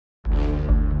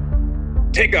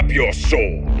Take up your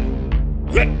sword,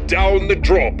 let down the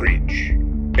drawbridge,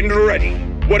 and ready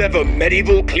whatever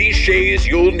medieval cliches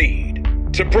you'll need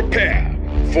to prepare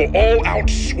for all-out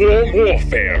swarm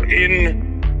warfare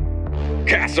in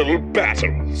Castle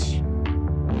Battles.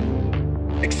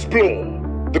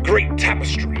 Explore the great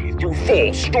tapestry through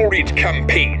 4 storied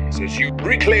campaigns as you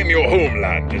reclaim your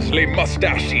homeland as Les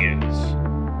Mustachiers.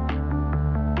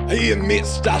 Hey,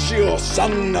 Mustachio,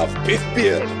 son of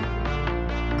Biffbeard.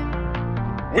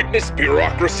 Witness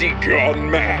bureaucracy gone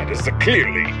mad as the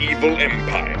clearly evil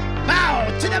empire. Bow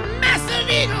to the massive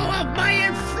ego of my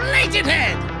inflated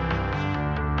head!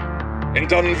 And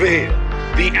unveil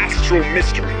the astral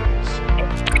mysteries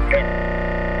of...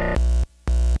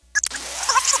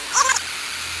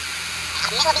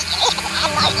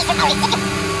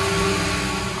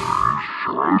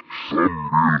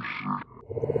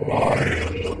 I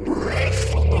am the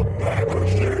breath on the back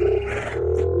of their neck,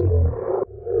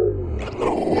 and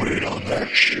the weight on their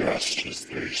chest as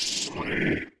they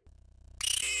sleep.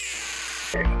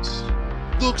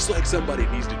 Looks like somebody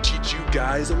needs to teach you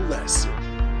guys a lesson.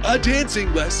 A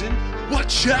dancing lesson?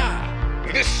 Whatcha?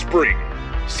 This spring,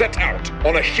 set out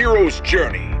on a hero's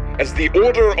journey as the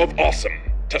Order of Awesome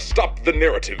to stop the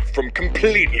narrative from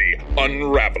completely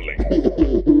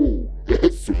unraveling.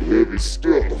 That's some heavy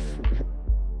stuff.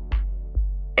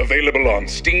 Available on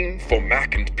Steam for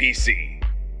Mac and PC,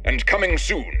 and coming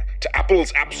soon to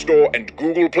Apple's App Store and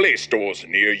Google Play stores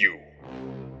near you.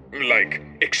 Like,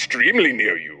 extremely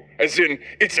near you, as in,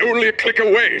 it's only a click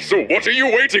away, so what are you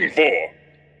waiting for?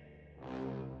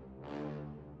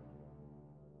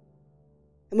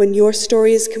 And when your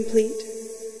story is complete,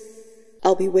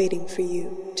 I'll be waiting for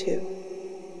you, too.